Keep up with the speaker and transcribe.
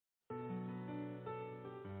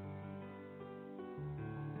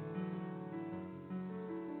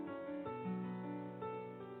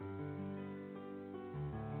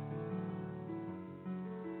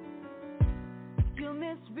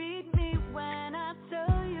misread me when I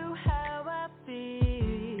tell you how I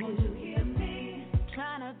feel. Won't you hear me?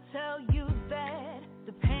 Trying to tell you that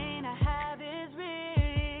the pain I have is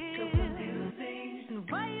real. So confusing. And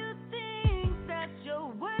why you think that your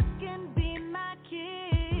words can be my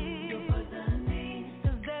kiss? You're poisoning me.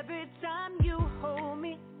 'Cause every time you hold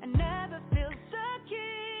me, I never feel secure.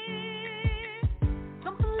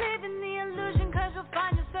 Don't believe in the illusion, 'cause you'll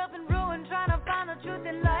find yourself in ruin, trying to find the truth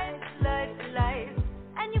in life.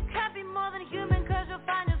 And you can't be more than human, 'cause you'll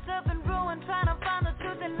find yourself in ruin, trying to find the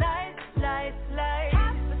truth in life.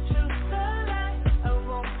 The truth's a lie, I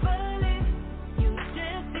won't believe you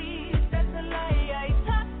deceive. That's a lie,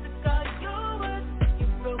 toxic are your words. You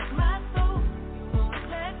broke my soul, you won't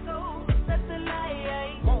let go. That's a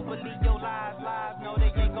lie. Won't believe your lies, no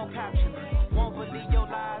they ain't gon' capture me. Won't believe your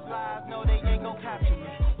lies, no they ain't gon' capture me.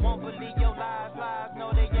 Won't believe your lies,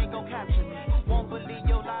 no they ain't gon' capture me. Won't believe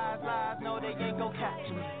your lies, no they ain't gon'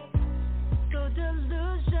 capture me. So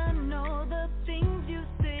delusional, the things you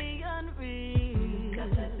say unreal.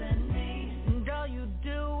 And all you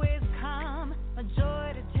do is come, a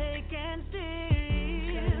joy to take and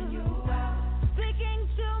steal. Speaking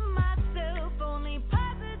to myself, only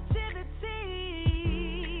positivity.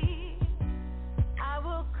 I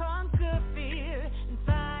will conquer fear and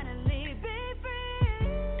finally be free.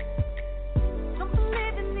 Don't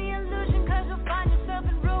believe in the illusion, 'cause you'll find yourself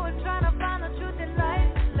in ruin, trying to find the truth in life.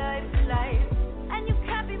 And you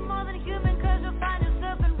can't be more than human, 'cause you'll find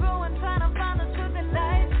yourself in ruin, trying to find the truth in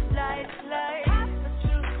life. The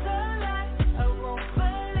truth's a lie, I won't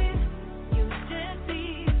believe you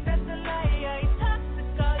deceive. That's a lie,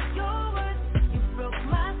 toxic are your words. You broke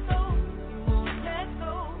my soul, you won't let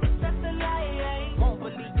go. That's a lie. Won't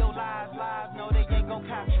believe your lies, no they ain't gon'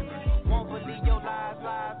 capture me. Won't believe your lies,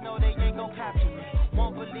 no they ain't gon' capture me.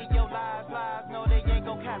 Won't believe your lies, no they ain't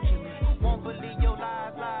gon' capture me. Won't believe your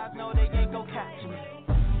lies, no they ain't gon' capture me.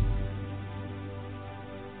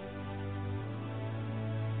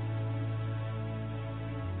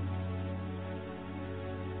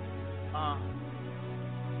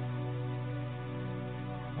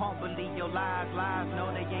 Won't believe your lies,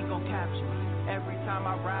 no they ain't gon' capture me. Every time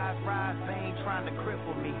I rise, they ain't trying to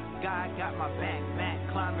cripple me. God got my back,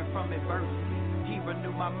 climbing from adversity. He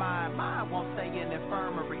renewed my mind won't stay in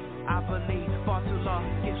infirmary. I believe far too long,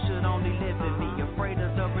 gifts should only live in me. Afraid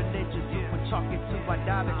of the religious, when chalk it to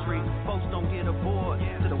idolatry. Folks don't get aboard,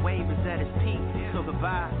 till the wave is at its peak. So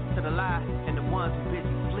goodbye to the lie, and the ones who busy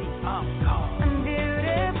sleep. I'm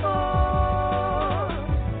beautiful,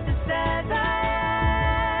 just as I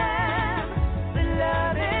am,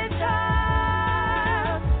 beloved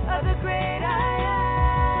child of the great I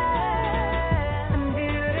am. I'm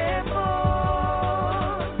beautiful,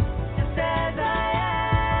 just as I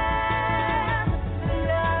am,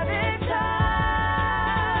 beloved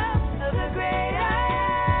child of the great I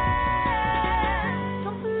am.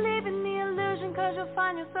 Don't believe in the illusion, 'cause you'll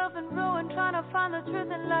find yourself in ruin, trying to find the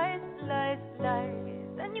truth in life.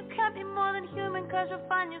 And you can't be more than human, 'cause you'll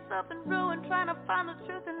find yourself in ruin, trying to find the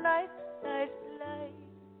truth in life.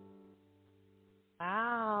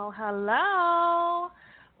 Wow, hello.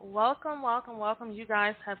 Welcome. You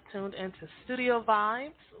guys have tuned into Studio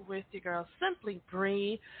Vibes with your girl, Simply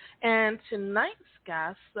Bree. And tonight's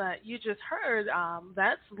guest that you just heard,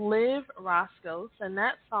 that's Liv Roscos, and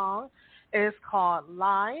that song is called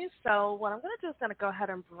Lies. So what I'm going to do is going to go ahead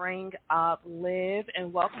and bring up Liv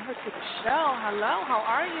and welcome her to the show. Hello, how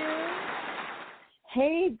are you?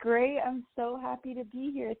 Hey, great. I'm so happy to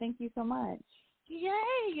be here. Thank you so much.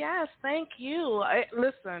 Yay, yes, thank you.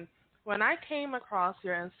 Listen, when I came across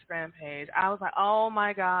your Instagram page, I was like, oh,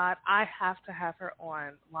 my God, I have to have her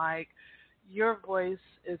on. Like, your voice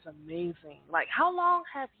is amazing. Like, how long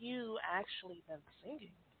have you actually been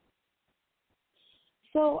singing?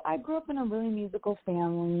 So I grew up in a really musical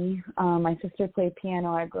family. My sister played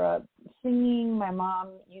piano. I grew up singing. My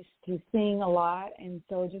mom used to sing a lot. And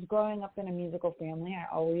so just growing up in a musical family, I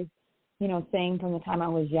always, sang from the time I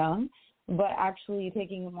was young. But actually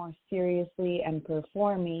taking it more seriously and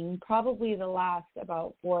performing probably the last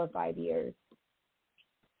about 4 or 5 years.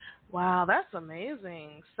 Wow, that's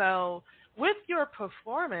amazing. So with your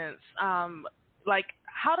performance,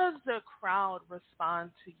 how does the crowd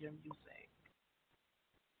respond to your music?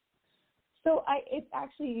 So it's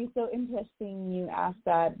actually so interesting you asked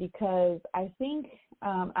that because I think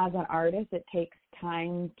as an artist, it takes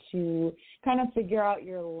time to kind of figure out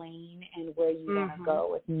your lane and where you want to go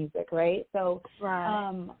with music, right? So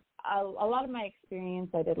a lot of my experience,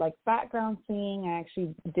 I did like background singing. I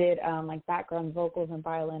actually did like background vocals and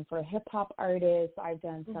violin for a hip hop artist. I've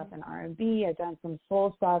done stuff in R&B. I've done some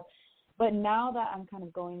soul stuff. But now that I'm kind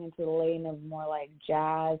of going into the lane of more like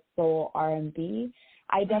jazz, soul, R&B,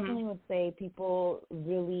 I definitely would say people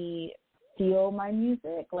really feel my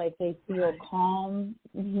music. Like they feel calm,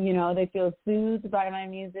 you know, they feel soothed by my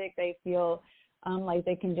music. They feel like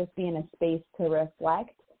they can just be in a space to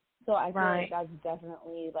reflect. So I feel like that's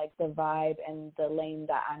definitely like the vibe and the lane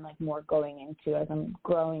that I'm like more going into as I'm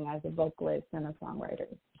growing as a vocalist and a songwriter.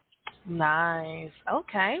 Nice.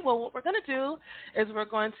 Okay. Well, what we're going to do is we're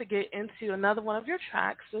going to get into another one of your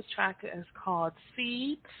tracks. This track is called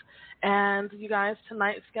Seeds. And you guys,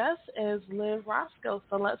 tonight's guest is Liv Roscoe.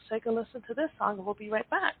 So let's take a listen to this song and we'll be right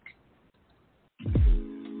back.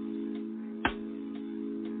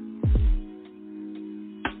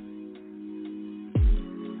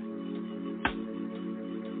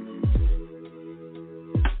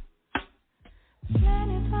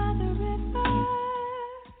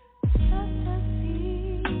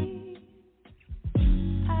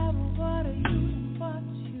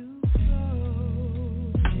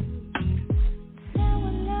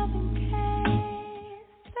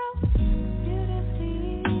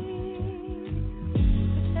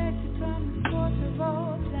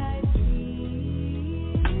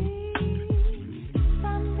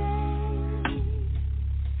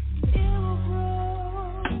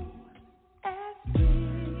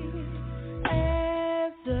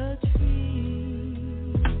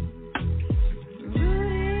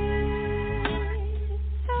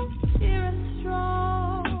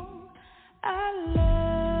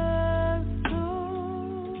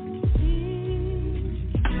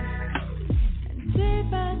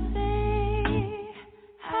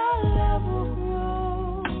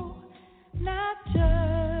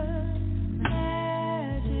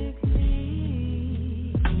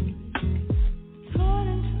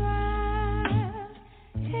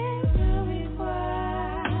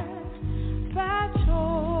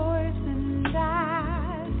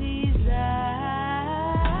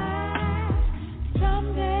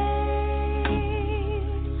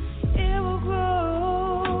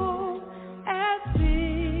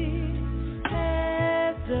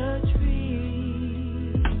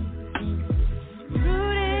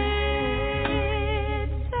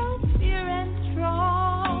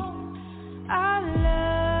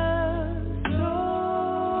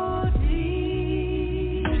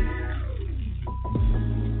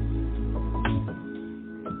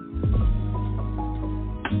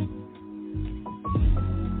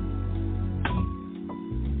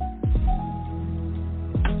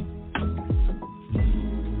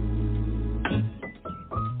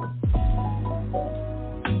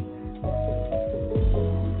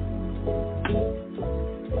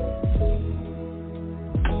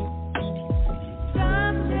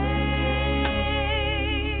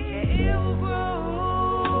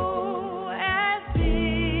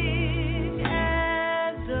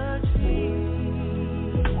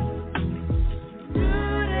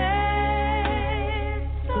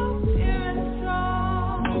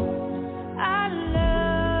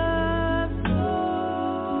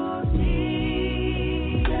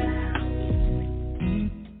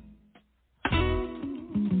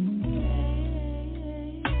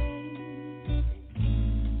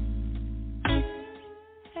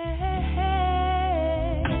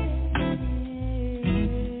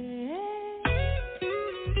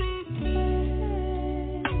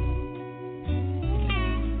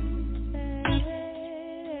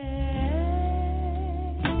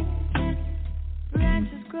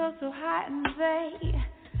 So high and they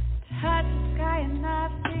touch the sky and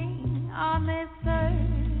nothing on this earth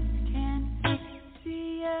can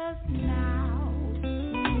see us now.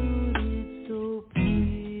 It's so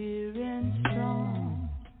pure and strong,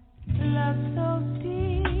 love so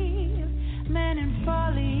deep, man and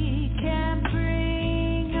folly can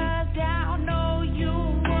bring us down. No, you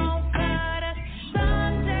won't cut us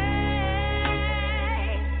someday.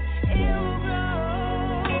 It will grow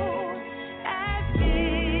as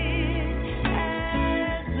big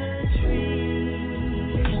as the tree.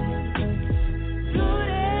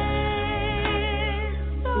 Rooted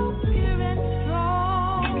so pure and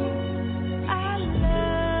strong, our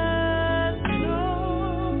love so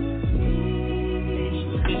deep.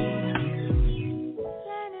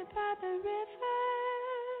 Planted by the river,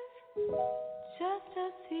 just a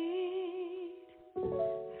seed.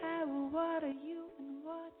 I will water you and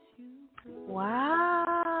watch you grow.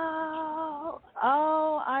 Wow.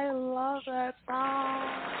 Oh, I love that song.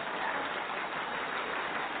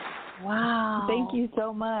 Wow. Thank you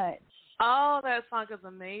so much. Oh, that song is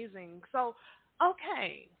amazing. So,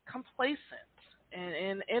 okay, complacent.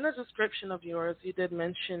 And in a description of yours, you did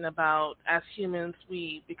mention about as humans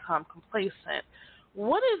we become complacent.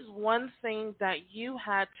 what is one thing that you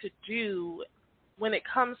had to do when it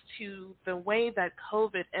comes to the way that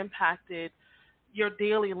COVID impacted your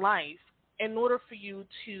daily life in order for you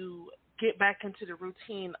to get back into the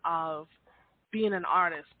routine of being an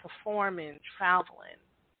artist, performing, traveling?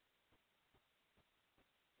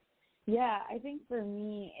 Yeah, I think for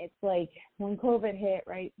me, it's like when COVID hit,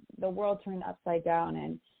 right, the world turned upside down.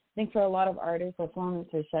 And I think for a lot of artists,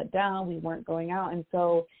 performances shut down. We weren't going out. And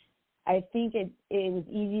so I think it was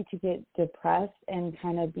easy to get depressed and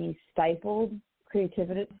kind of be stifled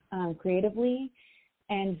creatively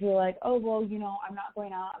and feel like, oh, well, you know, I'm not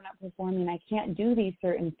going out, I'm not performing, I can't do these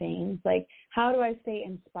certain things. Like, how do I stay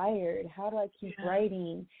inspired? How do I keep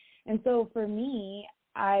writing? And so for me,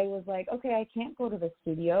 I was like, okay, I can't go to the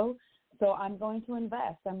studio, so I'm going to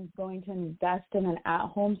invest. I'm going to invest in an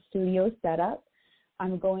at-home studio setup.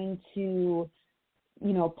 I'm going to,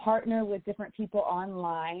 you know, partner with different people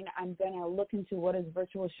online. I'm going to look into what does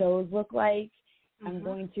virtual shows look like. I'm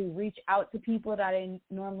going to reach out to people that I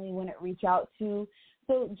normally wouldn't reach out to.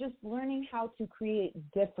 So just learning how to create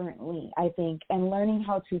differently, I think, and learning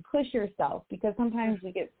how to push yourself, because sometimes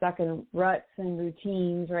we get stuck in ruts and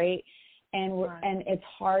routines, right? And and it's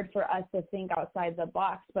hard for us to think outside the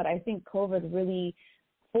box. But I think COVID really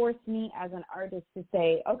forced me as an artist to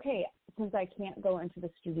say, okay, since I can't go into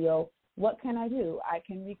the studio, what can I do? I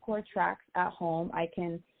can record tracks at home. I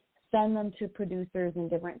can send them to producers in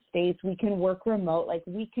different states. We can work remote. Like,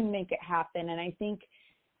 we can make it happen. And I think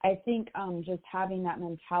just having that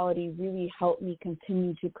mentality really helped me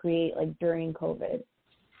continue to create, like, during COVID.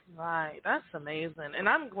 Right. That's amazing. And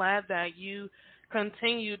I'm glad that you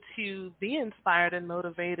continue to be inspired and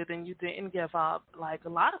motivated and you didn't give up like a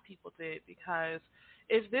lot of people did, because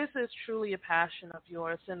if this is truly a passion of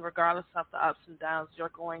yours, then regardless of the ups and downs, you're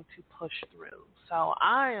going to push through. So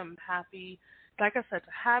I am happy, like I said,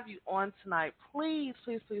 to have you on tonight. Please,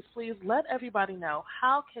 please, please, please let everybody know,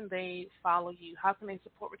 how can they follow you? How can they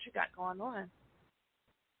support what you got going on?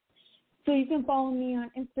 So you can follow me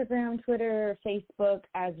on Instagram, Twitter, Facebook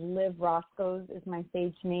as Liv Roscoes is my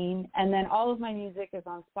stage name. And then all of my music is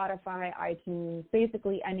on Spotify, iTunes,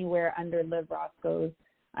 basically anywhere under Liv Roscoes.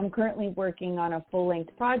 I'm currently working on a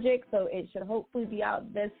full-length project, so it should hopefully be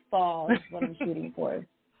out this fall is what I'm shooting for.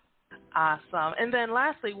 Awesome. And then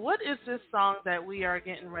lastly, what is this song that we are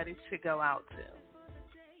getting ready to go out to?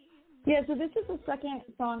 Yeah, so this is the second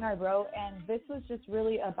song I wrote, and this was just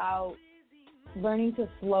really about learning to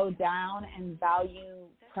slow down and value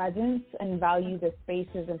presence and value the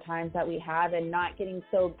spaces and times that we have, and not getting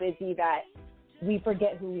so busy that we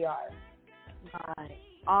forget who we are. Right.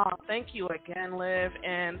 Oh, thank you again, Liv.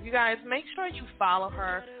 And you guys, make sure you follow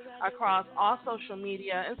her across all social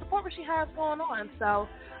media and support what she has going on. So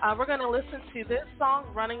we're going to listen to this song,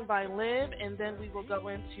 Running by Liv, and then we will go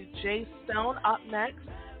into Jay Stone up next.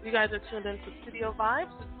 You guys are tuned into Studio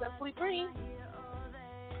Vibes with Simply Bree.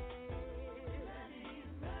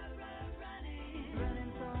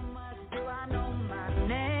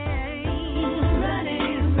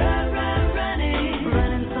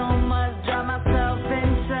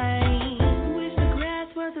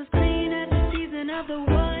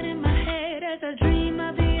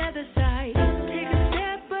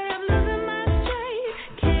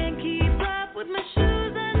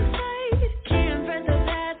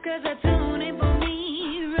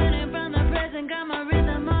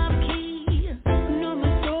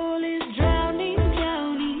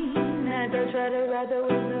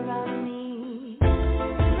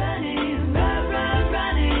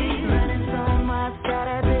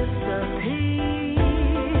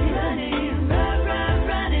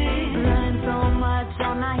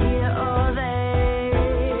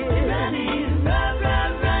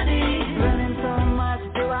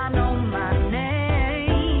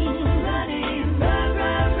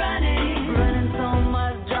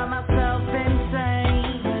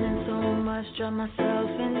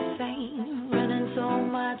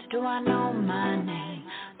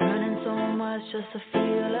 Just to feel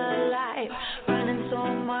alive. Running so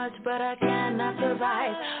much, but I cannot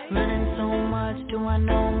survive. Running so much, do I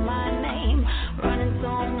know my name? Running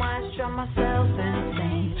so much, drive myself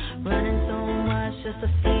insane. Running so much, just to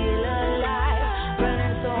feel alive.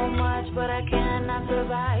 Running so much, but I cannot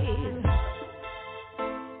survive.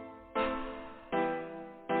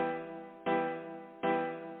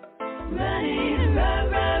 Running,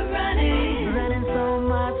 running. Running so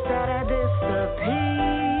much that I disappear.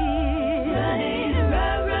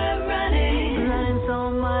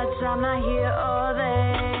 I'm not here all day.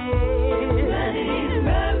 Running,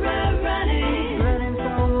 running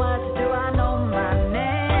so much, do I know my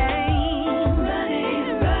name?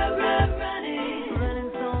 Running, running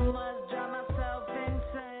so much, drive myself insane.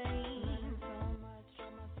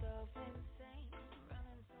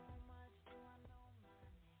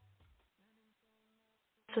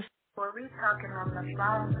 before we talking on the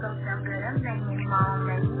phone. So damn good and make me moan.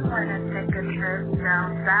 Make me wanna take a trip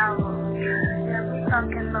down south. Yeah, we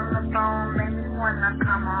talking on the phone. Make me wanna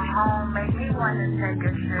come on home. Make me wanna take a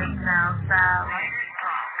trip down south.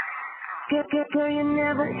 Girl, you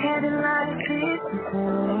never had it like this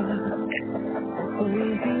before.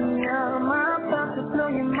 Baby, I'm about to blow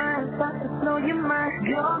your mind, about to blow your mind,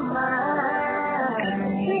 your mind.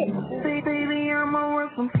 Baby, I'ma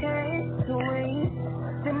work from head to waist,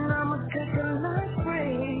 then I'ma take a nice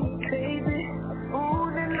break, baby.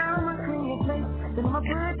 Ooh, then I'ma clean your place, then I'ma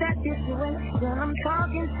put that dish away. Then I'm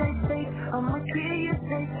talking safe, I'ma give you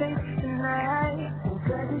safe tonight. I'm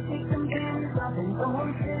glad you take some things off and go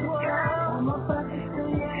and sit down. I'm about to show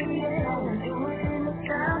you, I'ma do it in the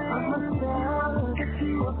style. I'ma pick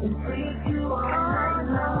you up and freak you all night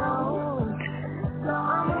long. So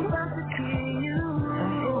I'm about to kill you.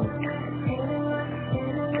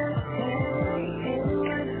 Hit it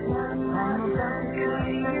right, I'm about to kill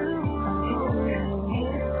you.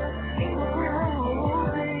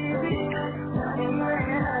 Baby, in my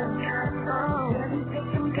head, let me take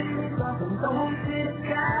some pictures off and go to the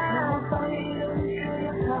sky. Nobody let me show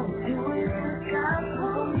you how to do it in the sky.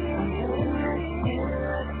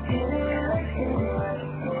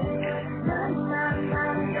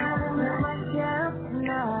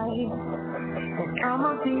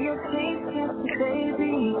 I'ma be your safe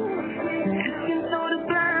baby. You can throw the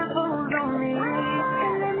blindfolds on me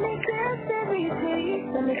and let me dance every day.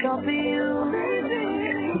 Let me go for you, baby.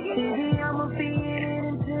 I'ma be in it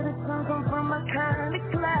until the sun comes from my kind of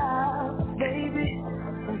cloud, baby.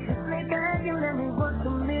 So just lay back and let me work the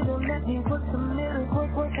middle. Let me work the middle,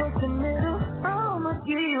 work the middle. I'ma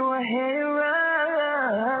give you a hair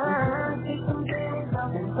run. Take some days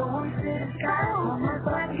off and go and sit aside. I'm a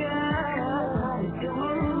bad girl.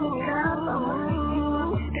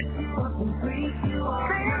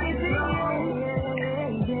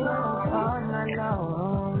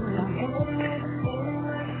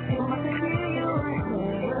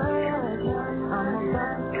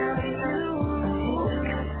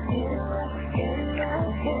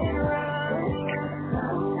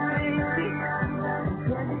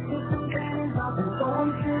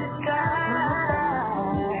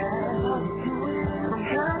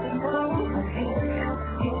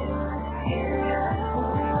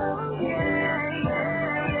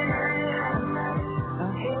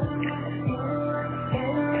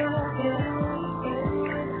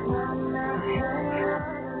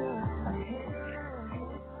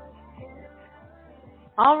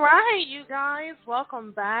 All right, you guys,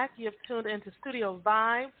 welcome back. You have tuned into Studio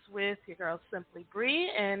Vibes with your girl Simply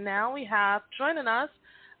Bree, and now we have joining us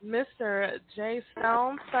Mr. Jay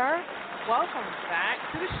Stone. Sir, welcome back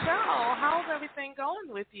to the show. How's everything going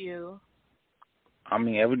with you? I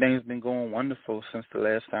mean, everything's been going wonderful since the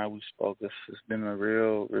last time we spoke. It's been a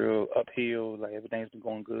real uphill. Like, everything's been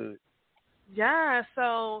going good. Yeah,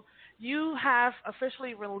 so you have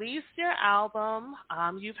officially released your album.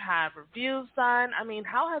 You've had reviews done. I mean,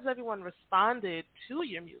 how has everyone responded to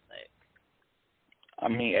your music? I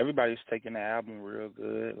mean, everybody's taking the album real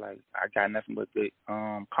good. Like, I got nothing but good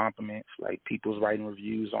compliments. Like, people's writing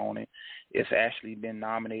reviews on it. It's actually been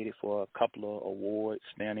nominated for a couple of awards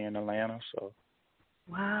down here in Atlanta. So.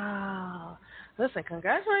 Wow. Listen,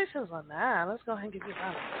 congratulations on that. Let's go ahead and give you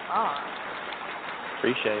that applause.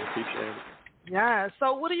 Appreciate it. Yeah.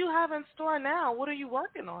 So what do you have in store now? What are you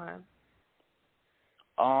working on?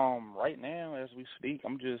 Right now, as we speak,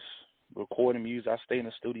 I'm just recording music. I stay in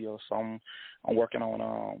the studio, so I'm working on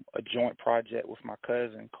a joint project with my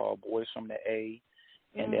cousin called Boys from the A,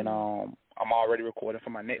 and then I'm already recording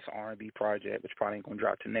for my next R&B project, which probably ain't gonna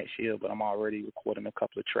drop till next year. But I'm already recording a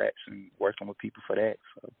couple of tracks and working with people for that.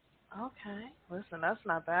 So. Okay. Listen, that's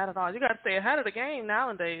not bad at all. You got to stay ahead of the game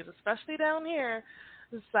nowadays, especially down here.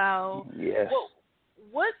 So, yes.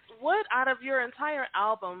 What out of your entire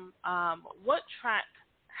album, what track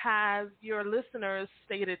has your listeners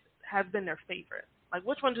stated has been their favorite? Like,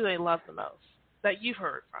 which one do they love the most that you've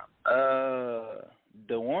heard from?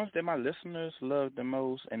 The ones that my listeners love the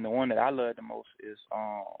most, and the one that I love the most is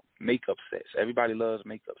makeup sets. Everybody loves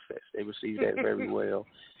makeup sets. They receive that very well.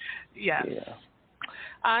 Yes. Yeah.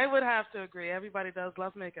 I would have to agree. Everybody does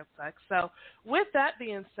love makeup sex. So with that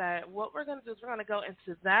being said, what we're going to do is we're going to go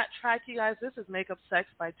into that track, you guys. This is Makeup Sex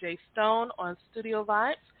by Jay Stone on Studio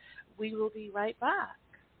Vibes. We will be right back.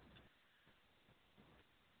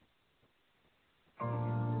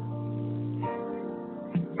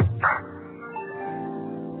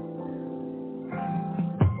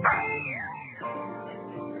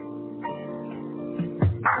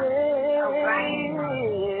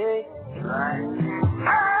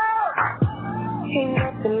 Ain't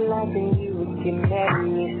nothing like a get mad at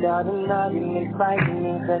me, start an argument, fighting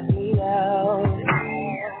and cut me out.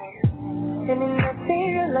 And then I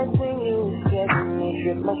feel like when you was getting me,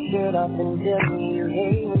 strip my shirt off and judge me, you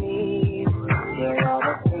hate me. You're all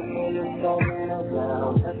the people you're talking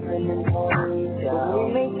about, nothing in holding you down. When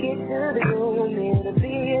we make it to the room, it'll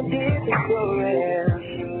be a different story.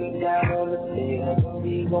 Shoot me down on the stairs,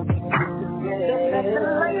 we gon' fix it together. There's nothing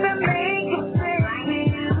like that make it fit for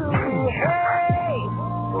you, hey,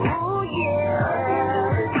 ooh yeah.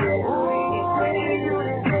 Ooh, you do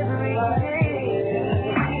this every day,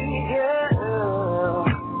 girl.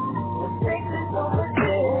 It makes it so much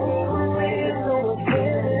better, it makes it so much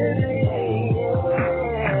better, yeah.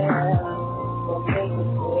 Don't make me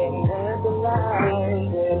say there's a lie,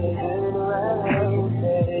 turn it around,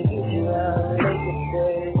 say you try, make it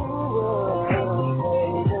say, ooh,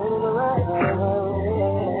 turn it around,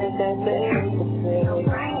 that make it say,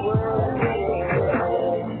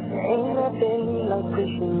 ain't nothing like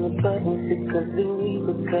pushing the buttons because the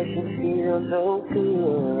repercussions feel so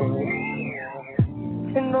good.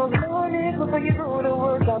 And those mornings before you go to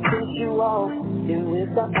work, I push you off. Then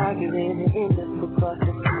we'll stop arguing and end up across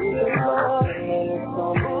the street. And it's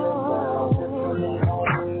gonna be about just pulling all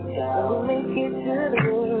the way down. When we make it to the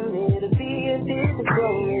room, it'll be a different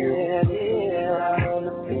story. Yeah, on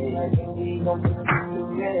the bed, and we gon' put it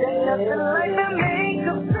together. There's nothing like the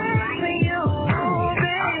makeup for you,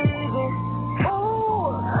 baby.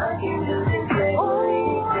 Oh, I can do this every day.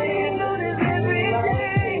 Oh, I can do this every day.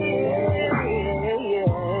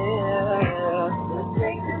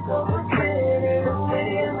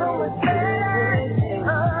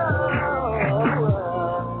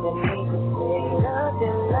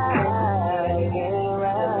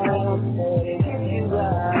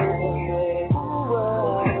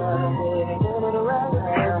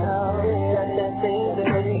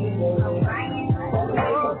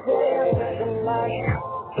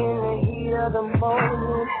 The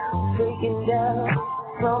moment, breaking down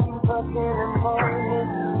from fucking the moment,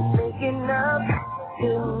 waking up to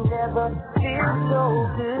never feel so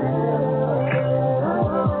good.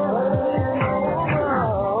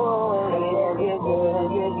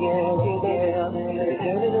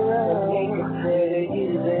 Turn it around, make it better, you better make it better, make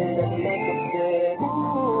it better, make it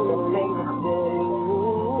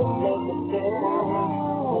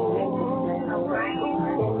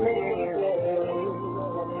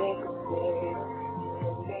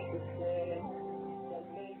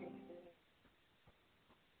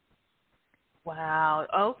Wow.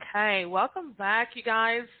 Okay. Welcome back, you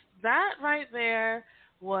guys. That right there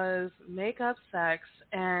was Makeup Sex,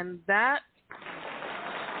 and that'll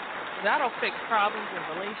fix problems in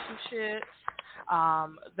relationships.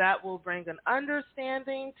 That will bring an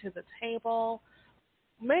understanding to the table.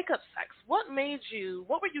 Makeup Sex. What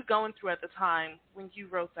were you going through at the time when you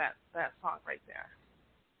wrote that song right there?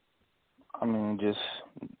 I mean, just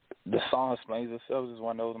the song explains itself. It's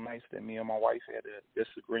one of those nights that me and my wife had a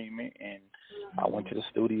disagreement, and I went to the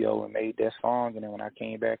studio and made that song. And then when I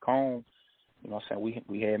came back home, you know what I'm saying,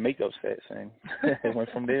 we had makeup sets, and it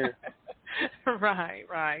went from there. Right.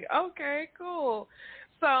 Okay, cool.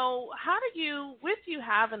 So how do you, with you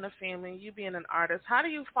having a family, you being an artist, how do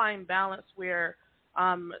you find balance where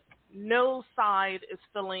no side is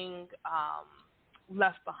feeling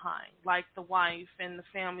left behind? Like the wife and the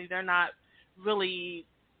family, they're not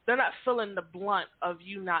feeling the blunt of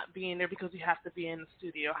you not being there because you have to be in the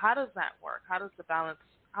studio. How does that work? How is the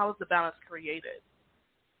balance created?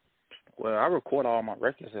 Well, I record all my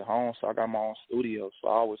records at home, so I got my own studio, so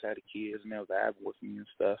I always had the kids and they was able with me and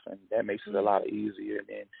stuff, and that makes it a lot easier. And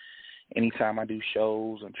then anytime I do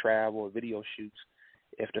shows and travel or video shoots,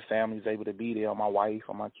 if the family's able to be there, my wife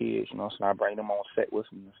or my kids, you know, so I bring them on set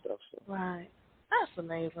with me and stuff. So. Right. That's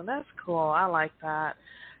amazing. That's cool. I like that.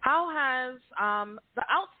 How has the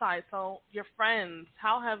outside, so your friends,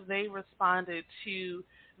 how have they responded to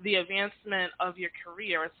the advancement of your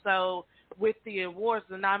career? So with the awards,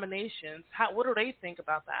 the nominations, what do they think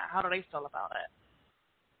about that? How do they feel about it?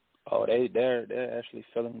 Oh, they're actually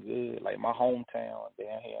feeling good. Like my hometown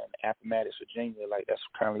down here in Appomattox, Virginia, like that's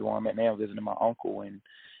currently where I'm at now, visiting my uncle, and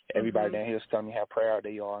everybody down here is telling me how proud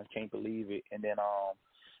they are and can't believe it. And then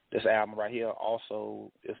this album right here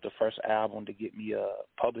also is the first album to get me a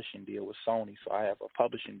publishing deal with Sony. So I have a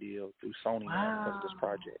publishing deal through Sony now because of this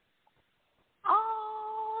project.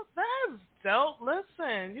 Oh, that's dope.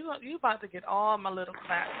 Listen, you about to get all my little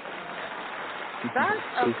claps. That's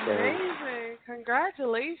amazing.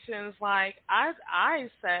 Congratulations. Like, I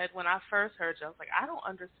said when I first heard you, I was like, I don't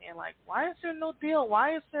understand. Like, why is there no deal?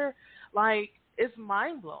 Why is there, like, it's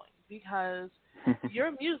mind-blowing because your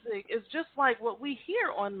music is just like what we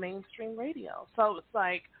hear on mainstream radio. So it's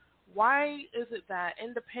like, why is it that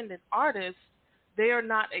independent artists, they are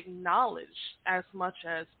not acknowledged as much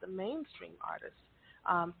as the mainstream artists?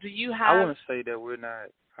 Do you have? I wouldn't say that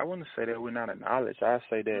we're not acknowledged. I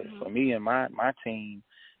say that for me and my team,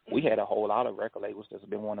 we had a whole lot of record labels that's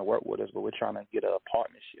been wanting to work with us, but we're trying to get a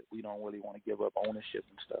partnership. We don't really want to give up ownership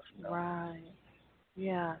and stuff. You know? Right.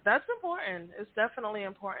 Yeah, that's important. It's definitely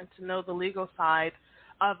important to know the legal side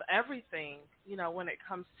of everything, you know, when it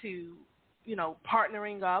comes to, you know,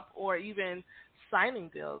 partnering up or even signing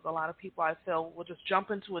deals. A lot of people, I feel, will just jump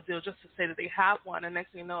into a deal just to say that they have one, and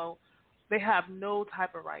next thing you know, they have no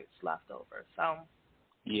type of rights left over. So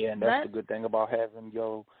yeah, and that's the good thing about having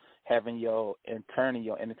your attorney,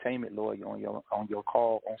 your entertainment lawyer on your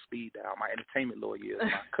call on speed dial. My entertainment lawyer is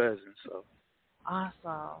my cousin, so.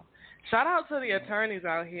 Awesome. Shout out to the attorneys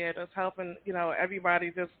out here that's helping, you know, everybody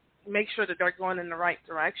just make sure that they're going in the right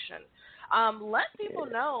direction. Let people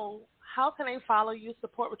know, how can they follow you,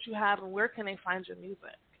 support what you have, and where can they find your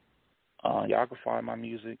music? Y'all can find my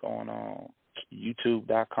music on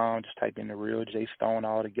YouTube.com. Just type in The Real J Stone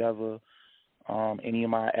all together. Any of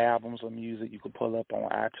my albums or music you can pull up on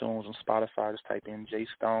iTunes and Spotify. Just type in J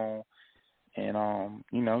Stone. And,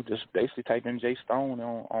 you know, just basically type in J Stone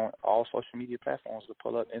on all social media platforms to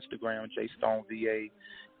pull up. Instagram, J Stone VA,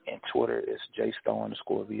 and Twitter is J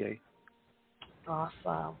Stone_VA.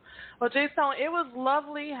 Awesome. Well, J Stone, it was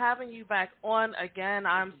lovely having you back on again.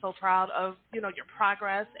 I'm so proud of, you know, your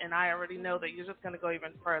progress, and I already know that you're just going to go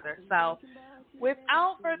even further. So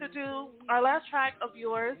without further ado, our last track of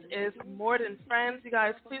yours is More Than Friends. You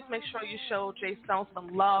guys, please make sure you show J Stone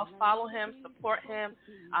some love. Follow him, support him,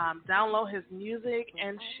 download his music,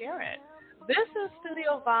 and share it. This is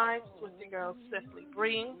Studio Vibes with your girl, Simply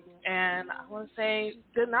Bree, and I want to say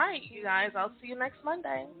good night, you guys. I'll see you next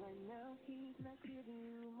Monday.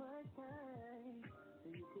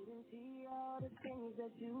 The things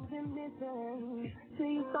that you've been missing. So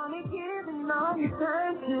you started giving all your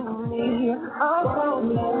time to me. Oh,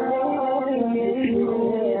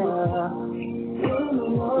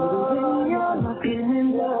 you're not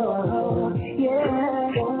feeling love. Yeah.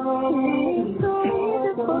 It's so easy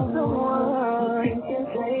for someone to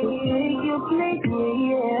say you play me,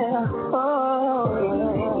 yeah. Oh,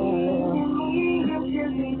 you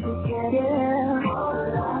just need to get it.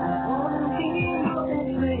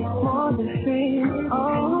 More than free,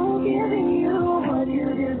 oh, giving you what you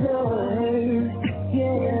deserve.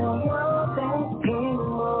 Yeah, thank you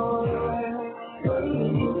more.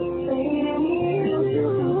 Saying you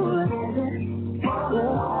do.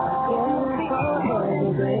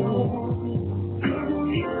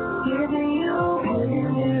 Giving you,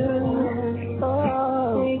 oh,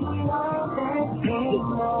 thank you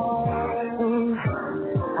more.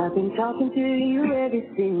 I've been talking to you every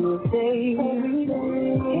single day,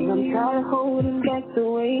 and I'm tired of holding back the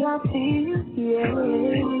way I feel, yeah.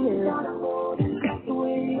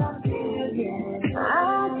 I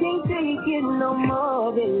can't take it no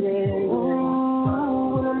more, baby.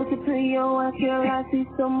 When I look into your eyes, girl, I see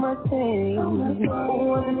so much pain.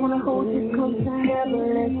 Oh, I just wanna hold you close and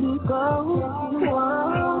never let you go.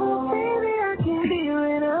 Oh, baby, I can't be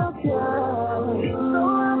without you. So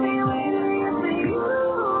I'll be waiting for you.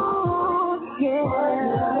 Yeah,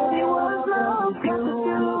 it was love, got to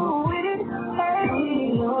do with it. Hey,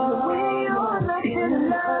 the way you're not in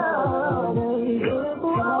love.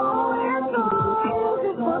 Oh, you're so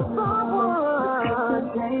easy for someone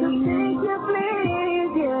to take your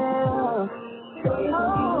place, yeah.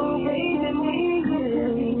 Oh, baby, we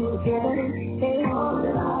get it.